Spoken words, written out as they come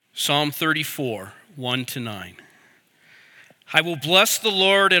Psalm 34, 1-9. I will bless the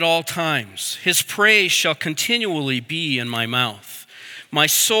Lord at all times. His praise shall continually be in my mouth. My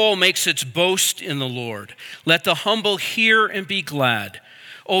soul makes its boast in the Lord. Let the humble hear and be glad.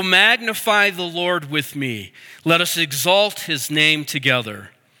 O magnify the Lord with me. Let us exalt his name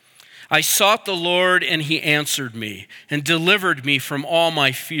together. I sought the Lord, and he answered me and delivered me from all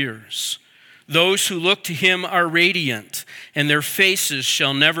my fears. Those who look to him are radiant, and their faces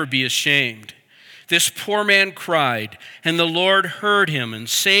shall never be ashamed. This poor man cried, and the Lord heard him and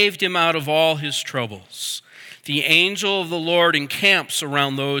saved him out of all his troubles. The angel of the Lord encamps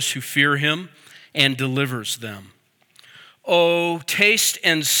around those who fear him and delivers them. Oh, taste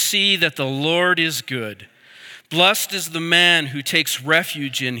and see that the Lord is good. Blessed is the man who takes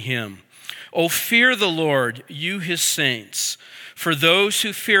refuge in him. Oh, fear the Lord, you his saints, for those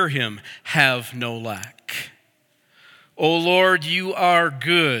who fear him have no lack. O Lord, you are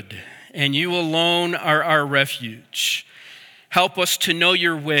good, and you alone are our refuge. Help us to know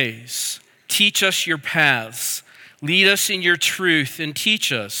your ways. Teach us your paths. Lead us in your truth, and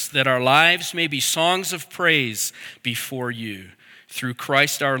teach us that our lives may be songs of praise before you. Through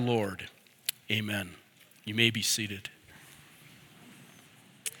Christ our Lord. Amen. You may be seated.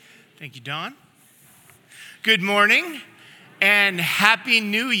 Thank you, Don. Good morning and Happy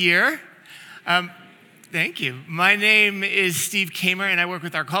New Year. Thank you. My name is Steve Kammer, and I work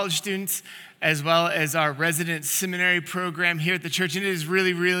with our college students as well as our resident seminary program here at the church. And it is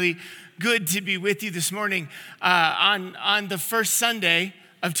really, really good to be with you this morning on the first Sunday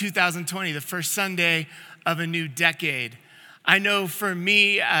of 2020, the first Sunday of a new decade. I know for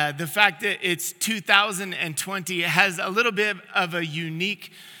me, the fact that it's 2020 has a little bit of a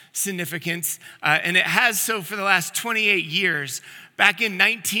unique significance, and it has so for the last 28 years. Back in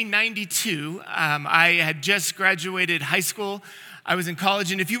 1992, I had just graduated high school. I was in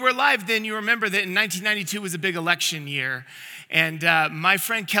college, and if you were alive then, you remember that in 1992 was a big election year. And my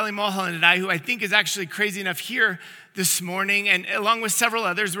friend Kelly Mulholland and I, who I think is actually crazy enough here this morning, and along with several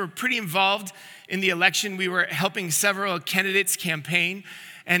others, were pretty involved in the election. We were helping several candidates campaign.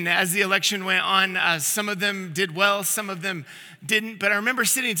 And as the election went on, some of them did well, some of them didn't. But I remember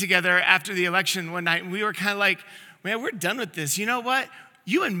sitting together after the election one night, and we were kind of like, man, we're done with this. You know what?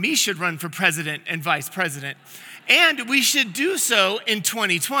 You and me should run for president and vice president. And we should do so in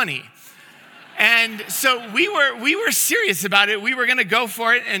 2020. And so we were serious about it. We were going to go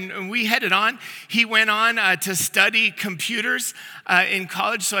for it, and we headed on. He went on to study computers in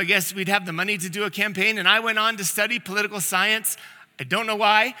college, so I guess we'd have the money to do a campaign. And I went on to study political science. I don't know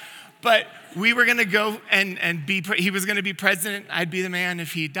why, but we were going to go and he was going to be president. I'd be the man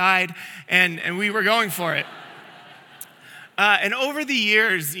if he died, and we were going for it. And over the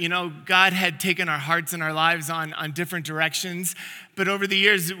years, you know, God had taken our hearts and our lives on different directions. But over the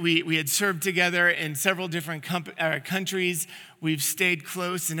years, we had served together in several different countries. We've stayed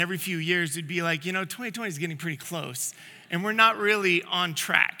close, and every few years, we'd be like, you know, 2020 is getting pretty close, and we're not really on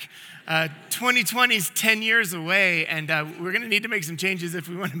track. 2020 is 10 years away, and we're going to need to make some changes if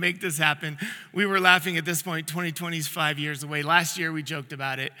we want to make this happen. We were laughing at this point, 2020 is 5 years away. Last year, we joked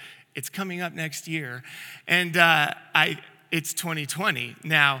about it. It's coming up next year. And it's 2020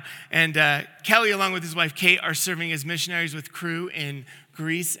 now. And Kelly, along with his wife, Kate, are serving as missionaries with Crew in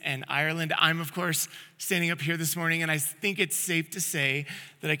Greece and Ireland. I'm, of course, standing up here this morning, and I think it's safe to say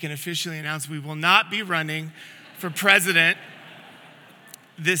that I can officially announce we will not be running for president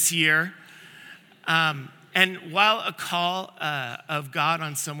this year. And while a call of God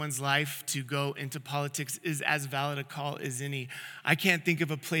on someone's life to go into politics is as valid a call as any, I can't think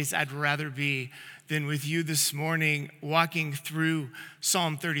of a place I'd rather be than with you this morning walking through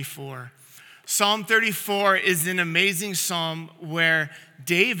Psalm 34. Psalm 34 is an amazing psalm where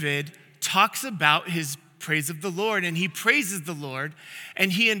David talks about his praise of the Lord, and he praises the Lord,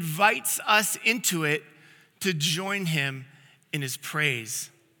 and he invites us into it to join him in his praise.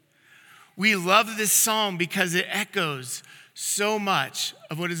 We love this psalm because it echoes so much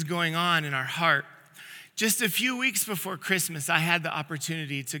of what is going on in our heart. Just a few weeks before Christmas, I had the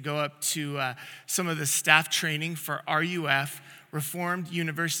opportunity to go up to some of the staff training for RUF, Reformed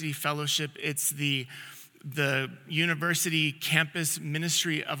University Fellowship. It's the university campus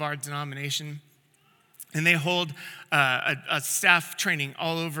ministry of our denomination. And they hold a staff training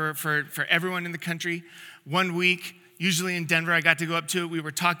all over for everyone in the country. 1 week, usually in Denver, I got to go up to it. We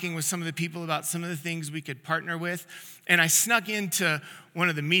were talking with some of the people about some of the things we could partner with. And I snuck into one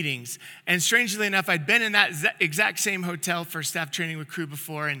of the meetings. And strangely enough, I'd been in that exact same hotel for staff training with Crew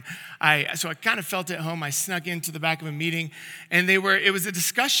before. And so I kind of felt at home. I snuck into the back of a meeting. And it was a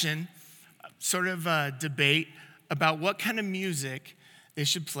discussion, sort of a debate about what kind of music they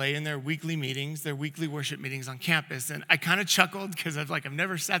should play in their weekly meetings, their weekly worship meetings on campus. And I kind of chuckled because I've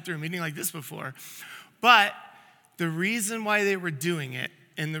never sat through a meeting like this before. But the reason why they were doing it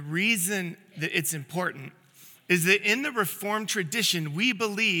and the reason that it's important is that in the Reformed tradition, we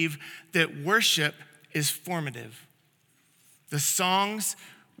believe that worship is formative. The songs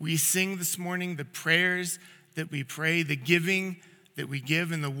we sing this morning, the prayers that we pray, the giving that we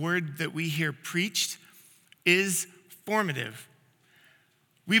give, and the word that we hear preached is formative.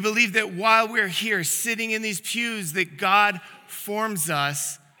 We believe that while we're here sitting in these pews, that God forms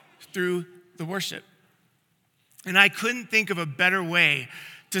us through the worship. And I couldn't think of a better way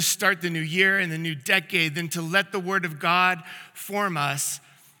to start the new year and the new decade than to let the word of God form us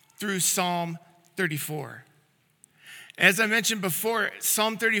through Psalm 34. As I mentioned before,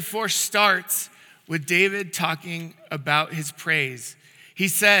 Psalm 34 starts with David talking about his praise. He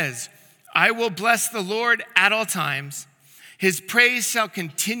says, "I will bless the Lord at all times. His praise shall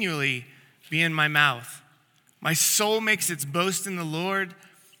continually be in my mouth. My soul makes its boast in the Lord.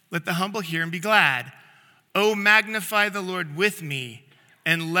 Let the humble hear and be glad. Oh, magnify the Lord with me,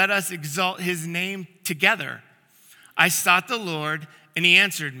 and let us exalt his name together. I sought the Lord, and he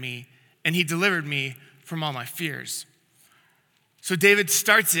answered me, and he delivered me from all my fears." So David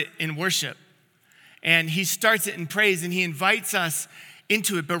starts it in worship, and he starts it in praise, and he invites us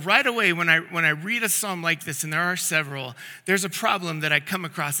into it. But right away, when I read a psalm like this, and there are several, there's a problem that I come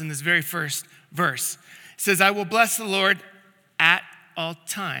across in this very first verse. It says, "I will bless the Lord at all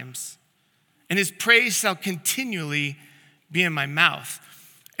times, and his praise shall continually be in my mouth."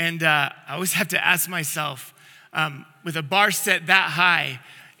 And I always have to ask myself, with a bar set that high,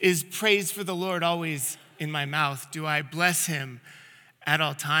 is praise for the Lord always in my mouth? Do I bless him at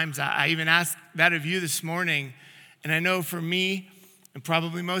all times? I even asked that of you this morning, and I know for me, and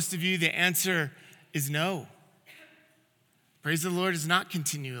probably most of you, the answer is no. Praise the Lord is not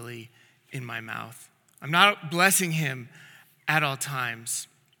continually in my mouth. I'm not blessing him at all times.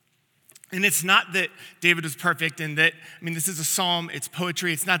 And it's not that David was perfect and that, this is a psalm, it's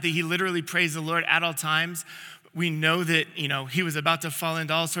poetry. It's not that he literally praised the Lord at all times. We know that, he was about to fall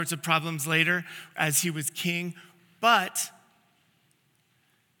into all sorts of problems later as he was king. But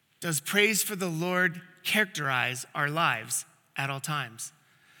does praise for the Lord characterize our lives at all times?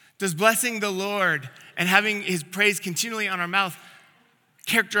 Does blessing the Lord and having his praise continually on our mouth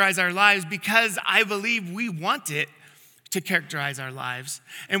characterize our lives? Because I believe we want it to characterize our lives.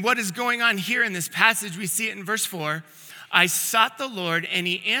 And what is going on here in this passage, we see it in verse 4. "I sought the Lord, and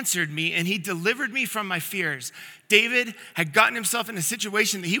he answered me, and he delivered me from my fears." David had gotten himself in a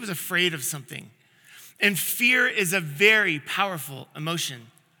situation that he was afraid of something. And fear is a very powerful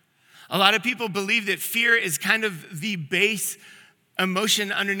emotion. A lot of people believe that fear is kind of the base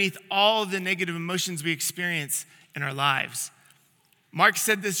emotion underneath all the negative emotions we experience in our lives. Mark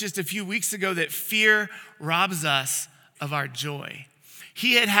said this just a few weeks ago, that fear robs us of our joy.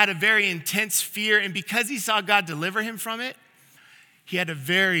 He had a very intense fear, and because he saw God deliver him from it, he had a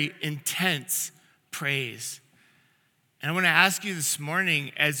very intense praise. And I want to ask you this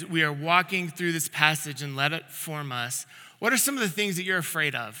morning, as we are walking through this passage and let it form us, what are some of the things that you're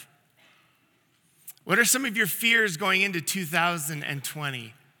afraid of? What are some of your fears going into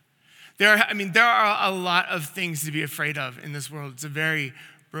 2020? There are a lot of things to be afraid of in this world. It's a very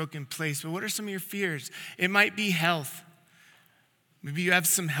broken place. But what are some of your fears? It might be health. Maybe you have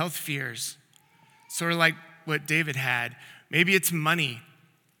some health fears, sort of like what David had. Maybe it's money.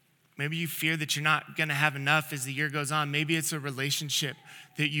 Maybe you fear that you're not going to have enough as the year goes on. Maybe it's a relationship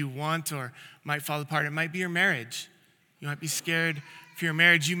that you want or might fall apart. It might be your marriage. You might be scared for your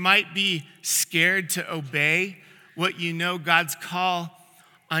marriage. You might be scared to obey what you know God's call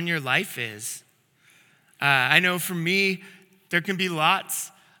on your life is. I know for me, there can be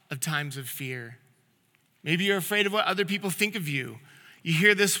lots of times of fear. Maybe you're afraid of what other people think of you. You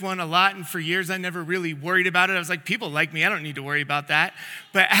hear this one a lot, and for years I never really worried about it. I was like, people like me, I don't need to worry about that.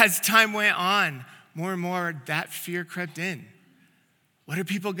 But as time went on, more and more that fear crept in. What are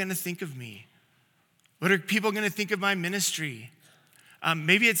people going to think of me? What are people going to think of my ministry?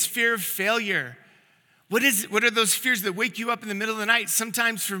 Maybe it's fear of failure. What are those fears that wake you up in the middle of the night?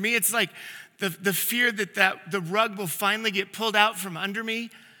 Sometimes for me, it's like the fear that the rug will finally get pulled out from under me,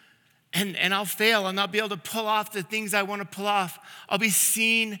 and I'll fail. I'll not be able to pull off the things I want to pull off. I'll be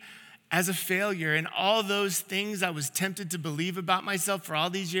seen as a failure. And all those things I was tempted to believe about myself for all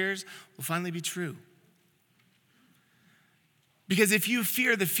these years will finally be true. Because if you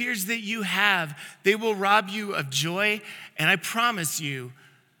fear, the fears that you have, they will rob you of joy. And I promise you,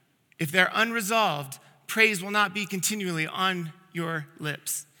 if they're unresolved, praise will not be continually on your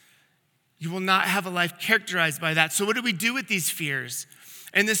lips. You will not have a life characterized by that. So what do we do with these fears?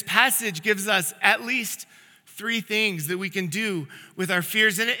 And this passage gives us at least 3 things that we can do with our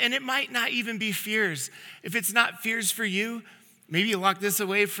fears. And it might not even be fears. If it's not fears for you, maybe you lock this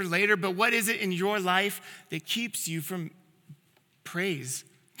away for later. But what is it in your life that keeps you from praise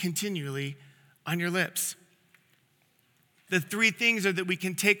continually on your lips? The 3 things are that we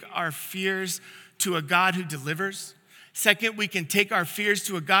can take our fears to a God who delivers. Second, we can take our fears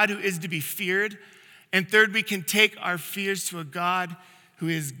to a God who is to be feared. And third, we can take our fears to a God who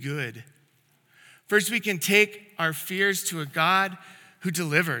is good. First, we can take our fears to a God who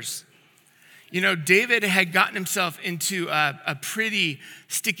delivers. You know, David had gotten himself into a pretty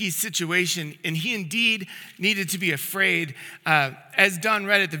sticky situation, and he indeed needed to be afraid. As Don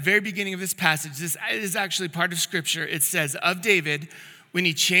read at the very beginning of this passage, this is actually part of Scripture. It says, of David, when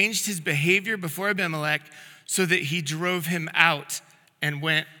he changed his behavior before Abimelech so that he drove him out and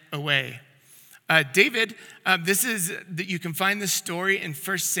went away. David, you can find this story in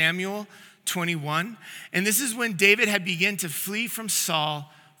 1 Samuel 21. And this is when David had begun to flee from Saul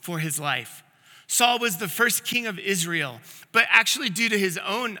for his life. Saul was the first king of Israel, but actually due to his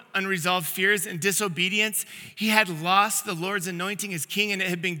own unresolved fears and disobedience, he had lost the Lord's anointing as king and it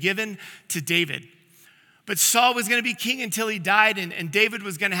had been given to David. But Saul was going to be king until he died, and David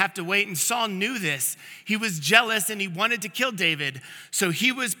was going to have to wait. And Saul knew this. He was jealous, and he wanted to kill David. So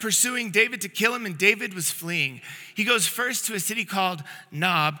he was pursuing David to kill him, and David was fleeing. He goes first to a city called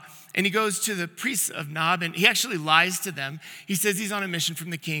Nob, and he goes to the priests of Nob, and he actually lies to them. He says he's on a mission from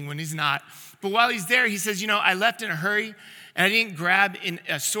the king when he's not. But while he's there, he says, I left in a hurry, and I didn't grab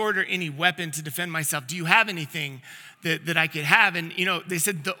a sword or any weapon to defend myself. Do you have anything that I could have? And, they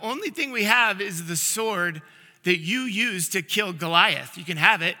said, the only thing we have is the sword that you used to kill Goliath. You can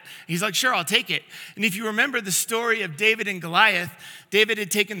have it. And he's like, sure, I'll take it. And if you remember the story of David and Goliath, David had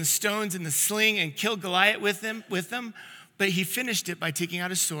taken the stones and the sling and killed Goliath with them, but he finished it by taking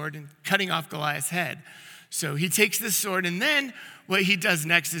out a sword and cutting off Goliath's head. So he takes this sword, and then what he does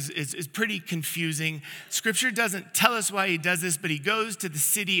next is pretty confusing. Scripture doesn't tell us why he does this, but he goes to the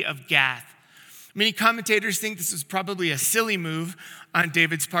city of Gath. Many commentators think this was probably a silly move on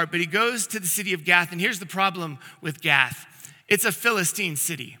David's part, but he goes to the city of Gath, and here's the problem with Gath. It's a Philistine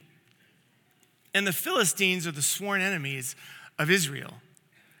city. And the Philistines are the sworn enemies of Israel.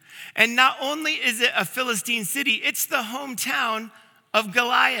 And not only is it a Philistine city, it's the hometown of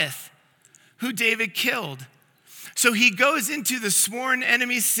Goliath, who David killed. So he goes into the sworn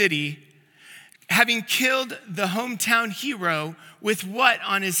enemy city, having killed the hometown hero with what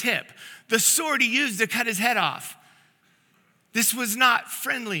on his hip? The sword he used to cut his head off. This was not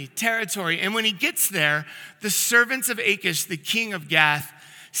friendly territory. And when he gets there, the servants of Achish, the king of Gath,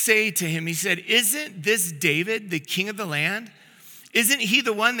 say to him, he said, isn't this David, the king of the land? Isn't he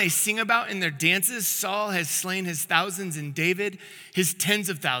the one they sing about in their dances? Saul has slain his thousands and David his tens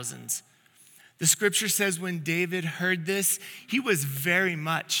of thousands. The scripture says when David heard this, he was very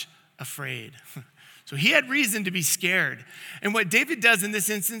much afraid. So he had reason to be scared. And what David does in this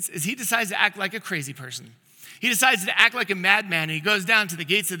instance is he decides to act like a crazy person. He decides to act like a madman, and he goes down to the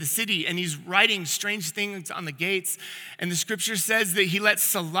gates of the city, and he's writing strange things on the gates. And the scripture says that he let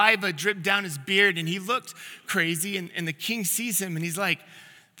saliva drip down his beard, and he looked crazy. And the king sees him, and he's like,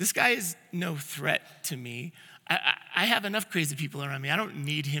 this guy is no threat to me. I have enough crazy people around me. I don't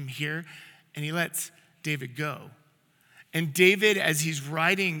need him here. And he lets David go. And David, as he's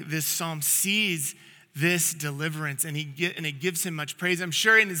writing this psalm, sees this deliverance, and it gives him much praise. I'm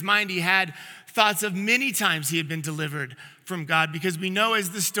sure in his mind he had thoughts of many times he had been delivered from God, because we know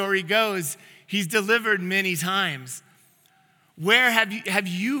as the story goes, he's delivered many times. Where have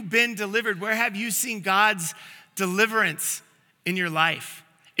you been delivered? Where have you seen God's deliverance in your life?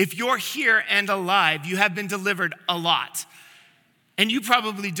 If you're here and alive, you have been delivered a lot. And you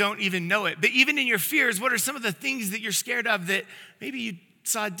probably don't even know it. But even in your fears, what are some of the things that you're scared of that maybe you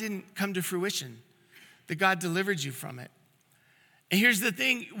saw didn't come to fruition? That God delivered you from it. And here's the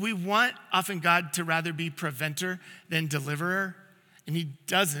thing, we want often God to rather be preventer than deliverer, and he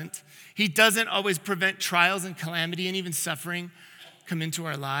doesn't. He doesn't always prevent trials and calamity and even suffering come into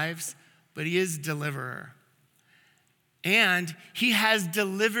our lives, but he is deliverer. And he has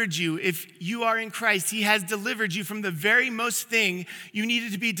delivered you. If you are in Christ, he has delivered you from the very most thing you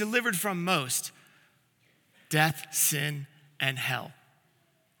needed to be delivered from most: death, sin, and hell.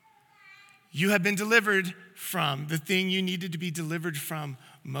 You have been delivered from the thing you needed to be delivered from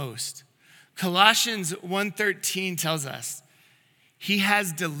most. Colossians 1:13 tells us, he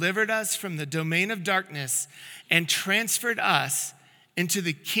has delivered us from the domain of darkness and transferred us into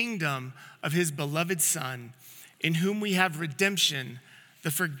the kingdom of his beloved Son, in whom we have redemption,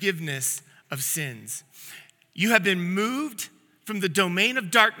 the forgiveness of sins. You have been moved from the domain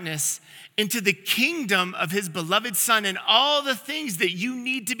of darkness into the kingdom of his beloved Son, and all the things that you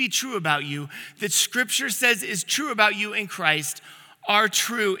need to be true about you, that Scripture says is true about you in Christ, are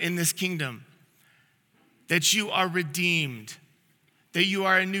true in this kingdom. That you are redeemed, that you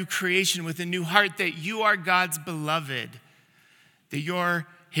are a new creation with a new heart, that you are God's beloved, that you're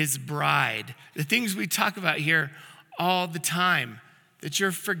his bride. The things we talk about here all the time, that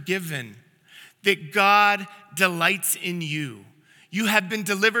you're forgiven, that God delights in you. You have been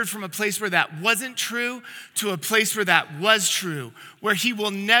delivered from a place where that wasn't true to a place where that was true, where he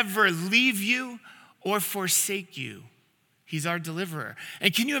will never leave you or forsake you. He's our deliverer.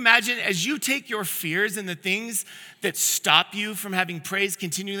 And can you imagine, as you take your fears and the things that stop you from having praise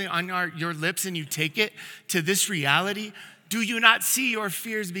continually on your lips and you take it to this reality, do you not see your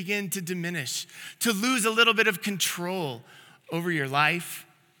fears begin to diminish, to lose a little bit of control over your life?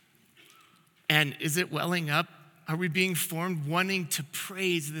 And is it welling up? Are we being formed wanting to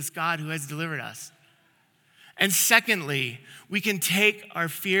praise this God who has delivered us? And secondly, we can take our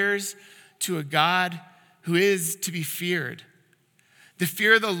fears to a God who is to be feared. The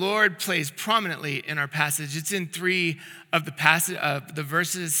fear of the Lord plays prominently in our passage. It's in 3 of the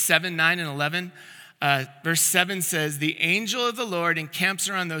verses 7, 9, and 11. Verse 7 says, "The angel of the Lord encamps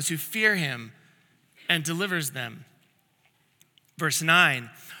around those who fear him and delivers them." Verse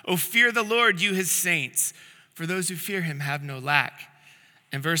 9, "O fear the Lord, you his saints, for those who fear him have no lack."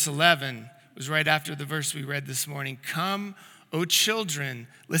 And verse 11 was right after the verse we read this morning. "Come, O children,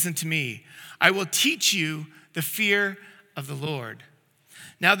 listen to me. I will teach you the fear of the Lord."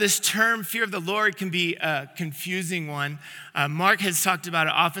 Now, this term, fear of the Lord, can be a confusing one. Mark has talked about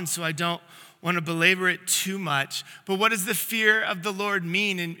it often, so I don't want to belabor it too much. But what does the fear of the Lord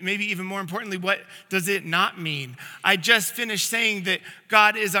mean? And maybe even more importantly, what does it not mean? I just finished saying that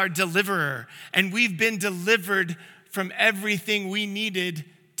God is our deliverer, and we've been delivered from everything we needed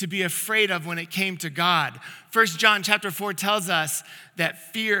to be afraid of when it came to God. 1 John chapter 4 tells us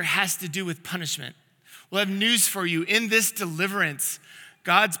that fear has to do with punishment. We'll have news for you. In this deliverance,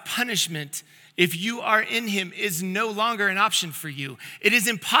 God's punishment, if you are in him, is no longer an option for you. It is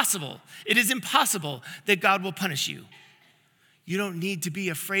impossible. It is impossible that God will punish you. You don't need to be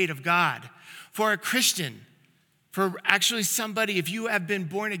afraid of God. For a Christian, for actually somebody, if you have been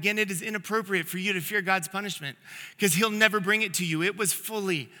born again, it is inappropriate for you to fear God's punishment because he'll never bring it to you. It was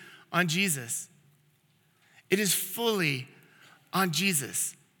fully on Jesus. It is fully on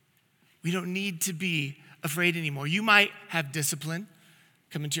Jesus. We don't need to be afraid anymore. You might have discipline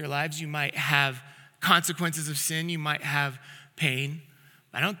come into your lives. You might have consequences of sin. You might have pain.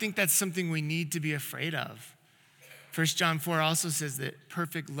 I don't think that's something we need to be afraid of. 1 John 4 also says that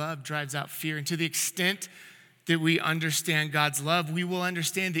perfect love drives out fear. And to the extent that we understand God's love, we will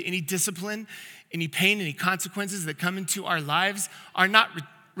understand that any discipline, any pain, any consequences that come into our lives are not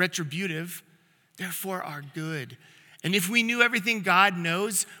retributive, therefore are good. And if we knew everything God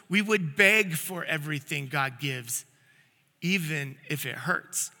knows, we would beg for everything God gives, even if it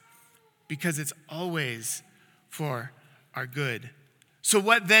hurts, because it's always for our good. So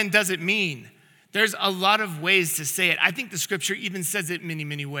what then does it mean? There's a lot of ways to say it. I think the scripture even says it many,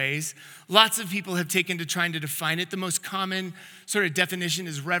 many ways. Lots of people have taken to trying to define it. The most common sort of definition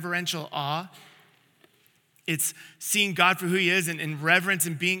is reverential awe. It's seeing God for who he is and in reverence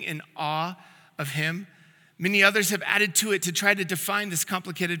and being in awe of him. Many others have added to it to try to define this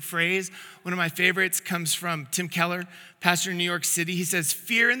complicated phrase. One of my favorites comes from Tim Keller, pastor in New York City. He says,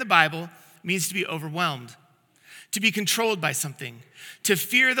 fear in the Bible means to be overwhelmed, to be controlled by something. To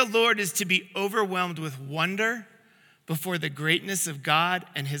fear the Lord is to be overwhelmed with wonder before the greatness of God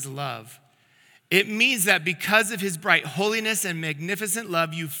and his love. It means that because of his bright holiness and magnificent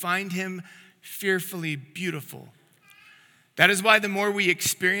love, you find him fearfully beautiful. That is why the more we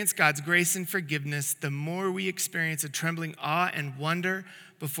experience God's grace and forgiveness, the more we experience a trembling awe and wonder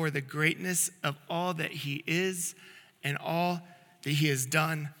before the greatness of all that he is and all that he has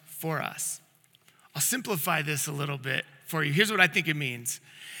done for us. I'll simplify this a little bit for you. Here's what I think it means.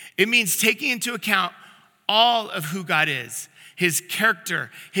 It means taking into account all of who God is, his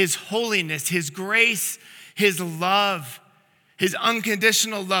character, his holiness, his grace, his love, his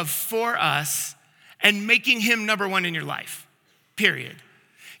unconditional love for us, and making him number one in your life, period.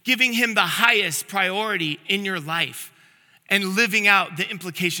 Giving him the highest priority in your life and living out the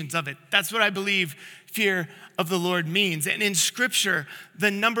implications of it. That's what I believe fear of the Lord means. And in Scripture,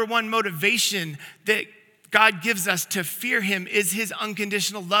 the number one motivation that God gives us to fear him is his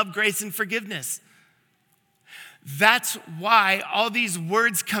unconditional love, grace, and forgiveness. That's why all these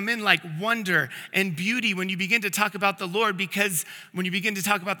words come in like wonder and beauty when you begin to talk about the Lord, because when you begin to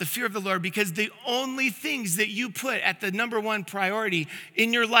talk about the fear of the Lord, because the only things that you put at the number one priority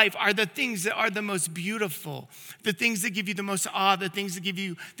in your life are the things that are the most beautiful, the things that give you the most awe, the things that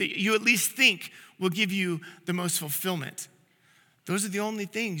you at least think will give you the most fulfillment. Those are the only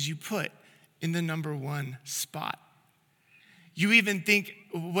things you put in the number one spot. You even think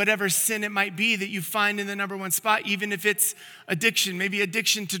whatever sin it might be that you find in the number one spot, even if it's addiction, maybe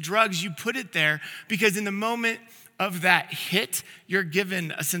addiction to drugs, you put it there because in the moment of that hit, you're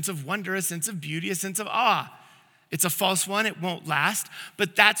given a sense of wonder, a sense of beauty, a sense of awe. It's a false one, it won't last,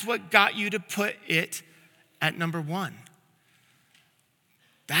 but that's what got you to put it at number one.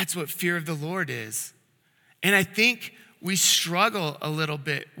 That's what fear of the Lord is. And I think we struggle a little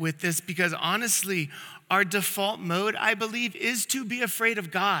bit with this because honestly, our default mode, I believe, is to be afraid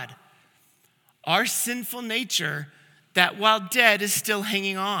of God. Our sinful nature, that while dead, is still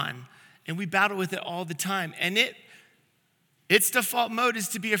hanging on. And we battle with it all the time. And its default mode is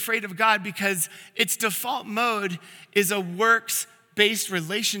to be afraid of God because its default mode is a works-based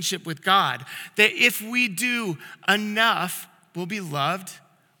relationship with God. That if we do enough, we'll be loved,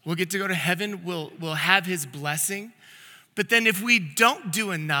 we'll get to go to heaven, we'll have his blessing. But then if we don't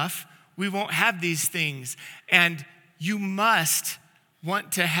do enough, we won't have these things. And you must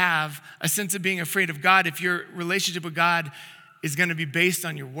want to have a sense of being afraid of God if your relationship with God is going to be based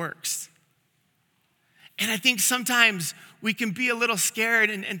on your works. And I think sometimes we can be a little scared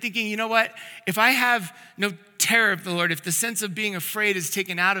and thinking, you know what? If I have no terror of the Lord, if the sense of being afraid is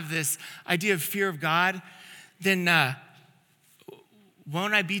taken out of this idea of fear of God, then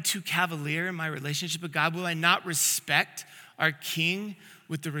won't I be too cavalier in my relationship with God? Will I not respect our King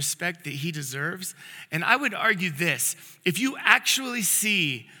with the respect that he deserves? And I would argue this: if you actually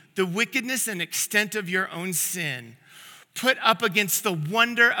see the wickedness and extent of your own sin put up against the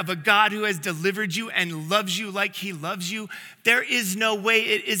wonder of a God who has delivered you and loves you like he loves you, there is no way,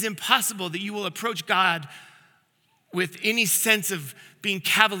 it is impossible that you will approach God with any sense of being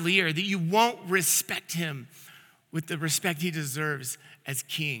cavalier, that you won't respect him with the respect he deserves as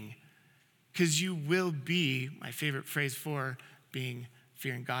king. Because you will be, my favorite phrase for being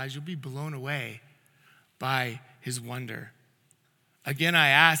fearing God, you'll be blown away by his wonder. Again, I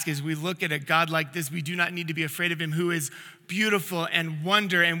ask, as we look at a God like this, we do not need to be afraid of him, who is beautiful and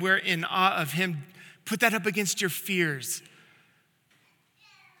wonder, and we're in awe of him. Put that up against your fears.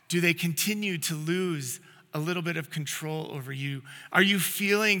 Do they continue to lose a little bit of control over you? Are you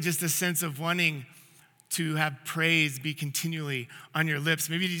feeling just a sense of wanting to have praise be continually on your lips?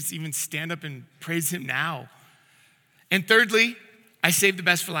 Maybe just even stand up and praise him now. And thirdly, I saved the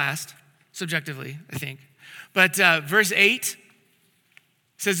best for last, subjectively, I think. But verse 8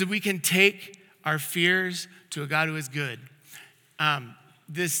 says that we can take our fears to a God who is good.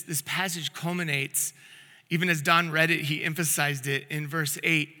 This passage culminates, even as Don read it, he emphasized it in verse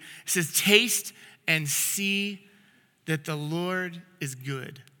 8. It says, taste and see that the Lord is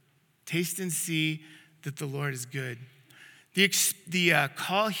good. Taste and see that the Lord is good. The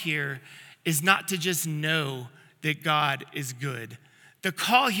call here is not to just know that God is good. The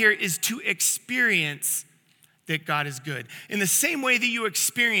call here is to experience that God is good in the same way that you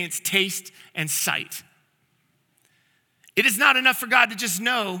experience taste and sight. It is not enough for God to just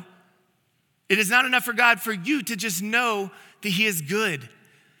know. It is not enough for God for you to just know that he is good.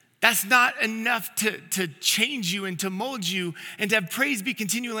 That's not enough to change you and to mold you and to have praise be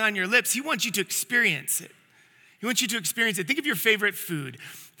continually on your lips. He wants you to experience it. He wants you to experience it. Think of your favorite food.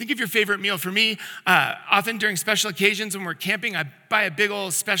 Think of your favorite meal. For me, often during special occasions when we're camping, I buy a big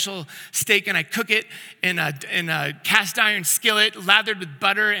old special steak and I cook it in a cast iron skillet lathered with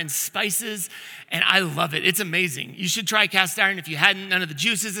butter and spices, and I love it. It's amazing. You should try cast iron if you hadn't. None of the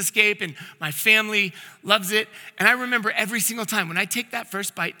juices escape, and my family loves it. And I remember every single time when I take that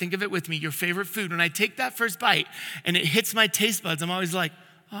first bite, think of it with me, your favorite food. When I take that first bite and it hits my taste buds, I'm always like,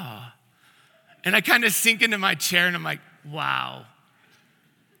 oh. And I kind of sink into my chair and I'm like, wow.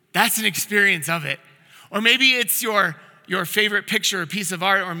 That's an experience of it. Or maybe it's your favorite picture or piece of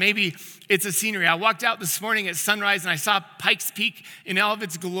art, or maybe it's a scenery. I walked out this morning at sunrise and I saw Pikes Peak in all of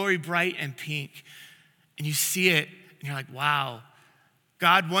its glory, bright and pink. And you see it and you're like, wow.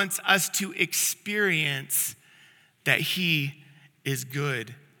 God wants us to experience that he is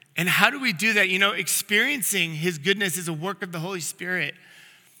good. And how do we do that? Experiencing his goodness is a work of the Holy Spirit.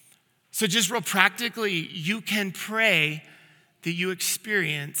 So just real practically, you can pray that you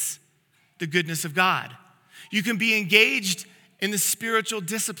experience the goodness of God. You can be engaged in the spiritual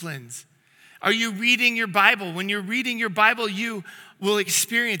disciplines. Are you reading your Bible? When you're reading your Bible, you will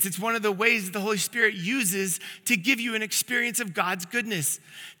experience. It's one of the ways that the Holy Spirit uses to give you an experience of God's goodness,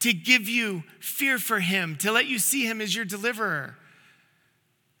 to give you fear for him, to let you see him as your deliverer.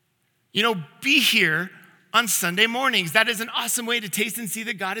 Be here on Sunday mornings. That is an awesome way to taste and see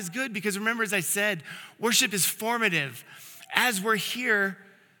that God is good, because remember, as I said, worship is formative. As we're here,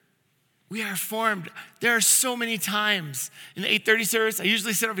 we are formed. There are so many times in the 8:30 service, I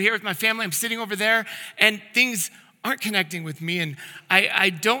usually sit over here with my family. I'm sitting over there, and things aren't connecting with me, and I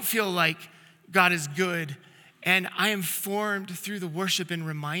don't feel like God is good. And I am formed through the worship and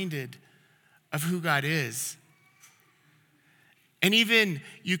reminded of who God is. And even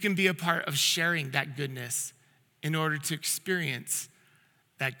you can be a part of sharing that goodness in order to experience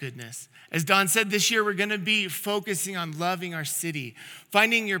that goodness. As Don said, this year we're going to be focusing on loving our city,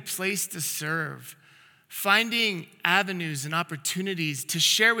 finding your place to serve, finding avenues and opportunities to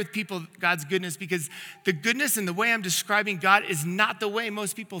share with people God's goodness, because the goodness and the way I'm describing God is not the way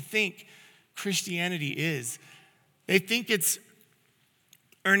most people think Christianity is. They think it's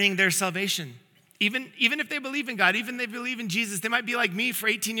earning their salvation. Even if they believe in God, even if they believe in Jesus, they might be like me for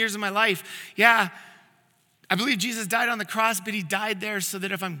 18 years of my life. Yeah, I believe Jesus died on the cross, but he died there so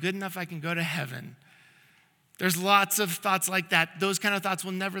that if I'm good enough, I can go to heaven. There's lots of thoughts like that. Those kind of thoughts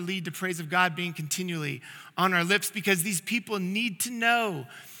will never lead to praise of God being continually on our lips, because these people need to know,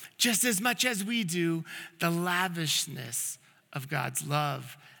 just as much as we do, the lavishness of God's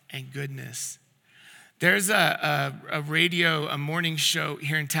love and goodness. There's a morning show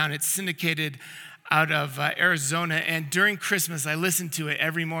here in town. It's syndicated out of Arizona, and during Christmas, I listen to it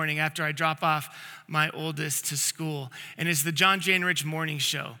every morning after I drop off my oldest to school, and it's the John Jane Rich Morning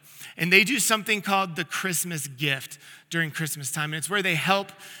Show. And they do something called the Christmas Gift during Christmas time, and it's where they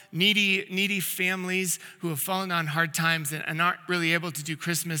help needy families who have fallen on hard times and aren't really able to do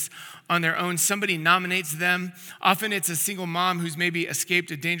Christmas on their own. Somebody nominates them. Often it's a single mom who's maybe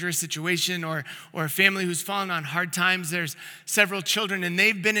escaped a dangerous situation, or a family who's fallen on hard times. There's several children, and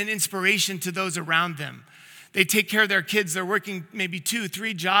they've been an inspiration to those around them. They take care of their kids. They're working maybe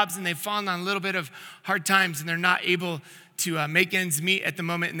 2-3 jobs, and they've fallen on a little bit of hard times, and they're not able to make ends meet at the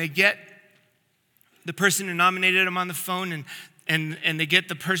moment. And they get the person who nominated them on the phone, and they get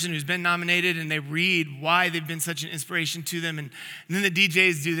the person who's been nominated, and they read why they've been such an inspiration to them. And then the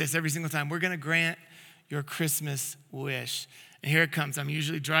DJs do this every single time. We're going to grant your Christmas wish. And here it comes. I'm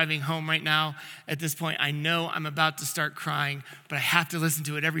usually driving home right now. At this point, I know I'm about to start crying, but I have to listen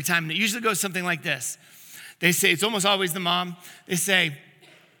to it every time. And it usually goes something like this. They say, it's almost always the mom. They say,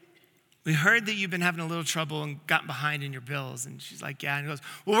 we heard that you've been having a little trouble and gotten behind in your bills. And she's like, yeah. And he goes,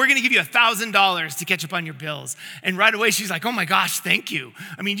 well, we're going to give you $1,000 to catch up on your bills. And right away, she's like, oh my gosh, thank you.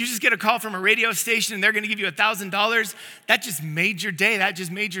 I mean, you just get a call from a radio station and they're going to give you $1,000. That just made your day. That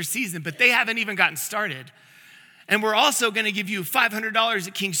just made your season. But they haven't even gotten started. And we're also going to give you $500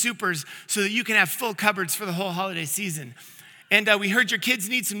 at King Soopers so that you can have full cupboards for the whole holiday season. And we heard your kids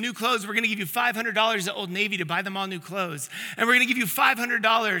need some new clothes. We're going to give you $500 at Old Navy to buy them all new clothes. And we're going to give you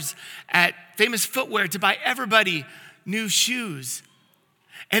 $500 at Famous Footwear to buy everybody new shoes.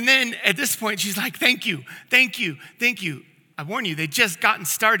 And then at this point, she's like, thank you, thank you, thank you. I warn you, they just gotten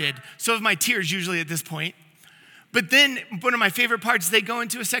started. So have my tears usually at this point. But then one of my favorite parts, they go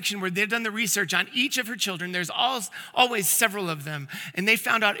into a section where they've done the research on each of her children. There's always several of them. And they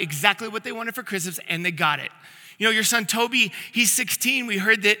found out exactly what they wanted for Christmas, and they got it. You know, your son Toby, he's 16. We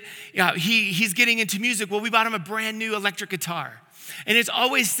heard that he's getting into music. Well, we bought him a brand new electric guitar. And it's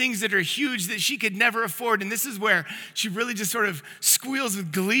always things that are huge that she could never afford. And this is where she really just sort of squeals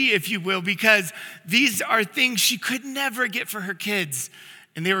with glee, if you will, because these are things she could never get for her kids.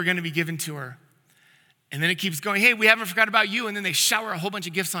 And they were going to be given to her. And then it keeps going, hey, we haven't forgot about you. And then they shower a whole bunch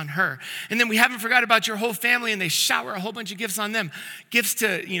of gifts on her. And then we haven't forgot about your whole family. And they shower a whole bunch of gifts on them. Gifts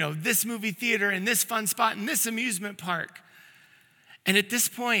to, this movie theater and this fun spot and this amusement park. And at this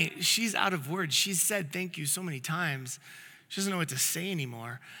point, she's out of words. She's said thank you so many times. She doesn't know what to say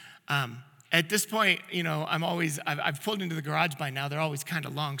anymore. At this point, I've pulled into the garage by now. They're always kind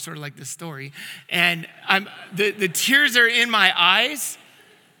of long, sort of like this story. And the tears are in my eyes.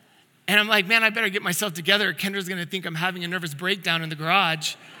 And I'm like, man, I better get myself together. Kendra's going to think I'm having a nervous breakdown in the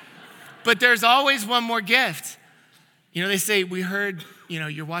garage. But there's always one more gift. They say, we heard,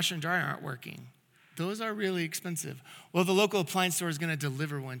 your washer and dryer aren't working. Those are really expensive. Well, the local appliance store is going to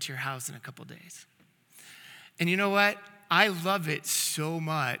deliver one to your house in a couple days. And you know what? I love it so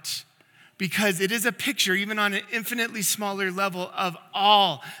much because it is a picture, even on an infinitely smaller level, of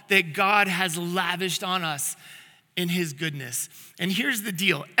all that God has lavished on us in his goodness. And here's the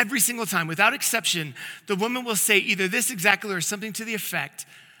deal. Every single time, without exception, the woman will say either this exactly or something to the effect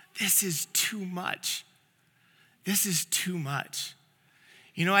this is too much. This is too much.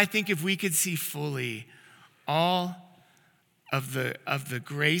 I think if we could see fully all of the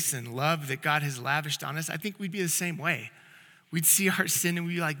grace and love that God has lavished on us, I think we'd be the same way. We'd see our sin and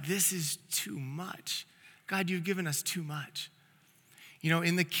we'd be like, this is too much. God, you've given us too much.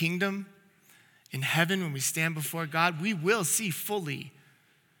 In the kingdom, in heaven, when we stand before God, we will see fully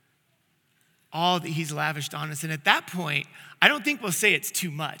all that he's lavished on us. And at that point, I don't think we'll say it's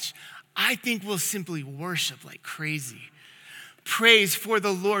too much. I think we'll simply worship like crazy. Praise for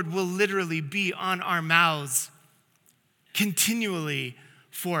the Lord will literally be on our mouths continually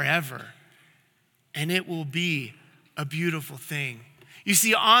forever. And it will be a beautiful thing. You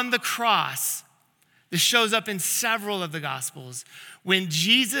see, on the cross, this shows up in several of the Gospels. When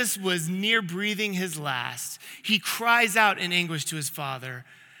Jesus was near breathing his last, he cries out in anguish to his Father.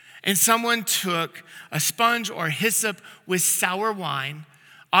 And someone took a sponge or hyssop with sour wine,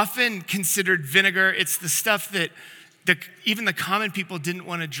 often considered vinegar. It's the stuff that even the common people didn't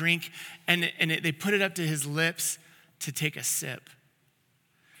want to drink, and they put it up to his lips to take a sip.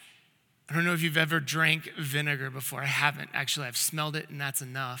 I don't know if you've ever drank vinegar before. I haven't. Actually, I've smelled it, and that's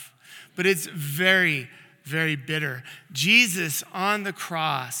enough. But it's very, very bitter. Jesus on the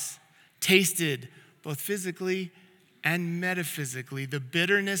cross tasted both physically and metaphysically the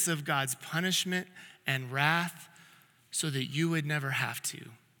bitterness of God's punishment and wrath so that you would never have to.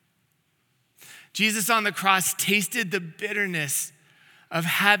 Jesus on the cross tasted the bitterness of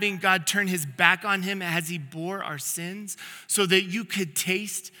having God turn his back on him as he bore our sins so that you could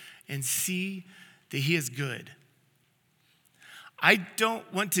taste and see that he is good. I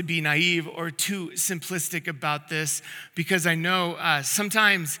don't want to be naive or too simplistic about this because I know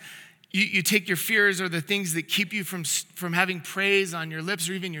sometimes you take your fears or the things that keep you from having praise on your lips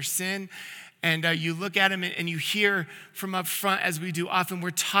or even your sin, and you look at him and you hear from up front, as we do often, we're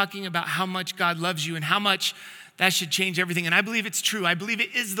talking about how much God loves you and how much that should change everything. And I believe it's true. I believe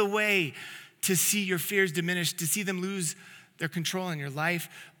it is the way to see your fears diminish, to see them lose their control in your life.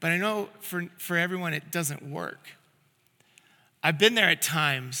 But I know for everyone, it doesn't work. I've been there at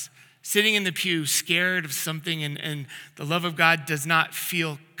times, sitting in the pew, scared of something, and the love of God does not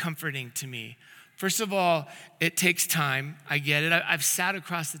feel comforting to me. First of all, it takes time. I get it. I've sat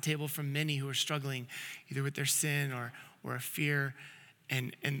across the table from many who are struggling either with their sin or a fear,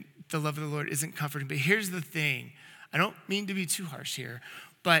 and the love of the Lord isn't comforting. But here's the thing. I don't mean to be too harsh here,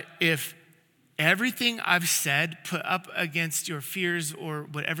 but if everything I've said put up against your fears or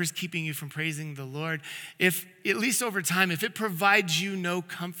whatever's keeping you from praising the Lord, if at least over time, if it provides you no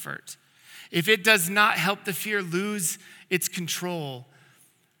comfort, if it does not help the fear lose its control,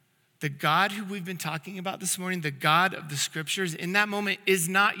 the God who we've been talking about this morning, the God of the scriptures, in that moment is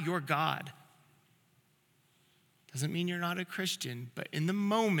not your God. Doesn't mean you're not a Christian, but in the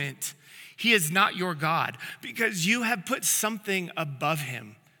moment, he is not your God because you have put something above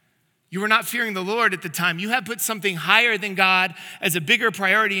him. You were not fearing the Lord at the time. You have put something higher than God as a bigger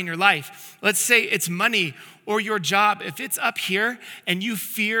priority in your life. Let's say it's money or your job. If it's up here and you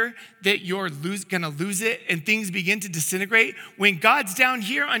fear that you're gonna lose it and things begin to disintegrate, when God's down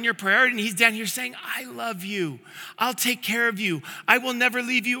here on your priority and he's down here saying, I love you, I'll take care of you, I will never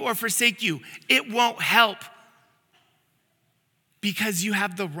leave you or forsake you, it won't help because you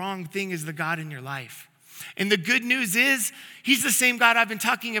have the wrong thing as the God in your life. And the good news is, he's the same God I've been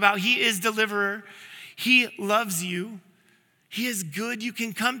talking about. He is deliverer. He loves you. He is good. You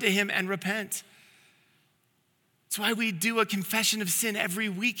can come to him and repent. That's why we do a confession of sin every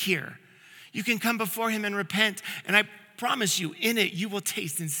week here. You can come before him and repent. And I promise you, in it, you will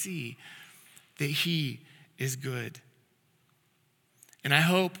taste and see that he is good. And I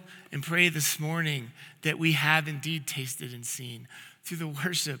hope and pray this morning that we have indeed tasted and seen through the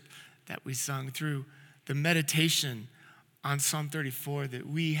worship that we sung, through the meditation on Psalm 34, that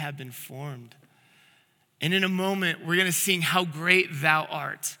we have been formed. And in a moment, we're going to sing How Great Thou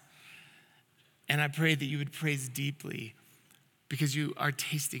Art. And I pray that you would praise deeply because you are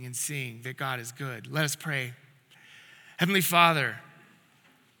tasting and seeing that God is good. Let us pray. Heavenly Father,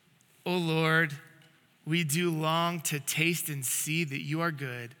 O Lord, we do long to taste and see that you are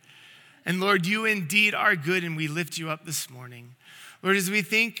good. And Lord, you indeed are good, and we lift you up this morning. Lord, as we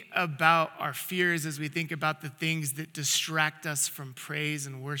think about our fears, as we think about the things that distract us from praise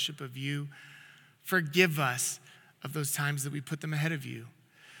and worship of you, forgive us of those times that we put them ahead of you.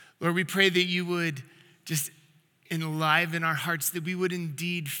 Lord, we pray that you would just enliven our hearts, that we would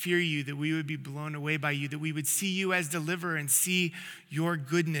indeed fear you, that we would be blown away by you, that we would see you as deliverer and see your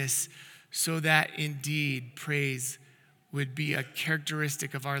goodness, so that indeed praise would be a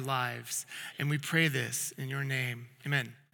characteristic of our lives. And we pray this in your name. Amen.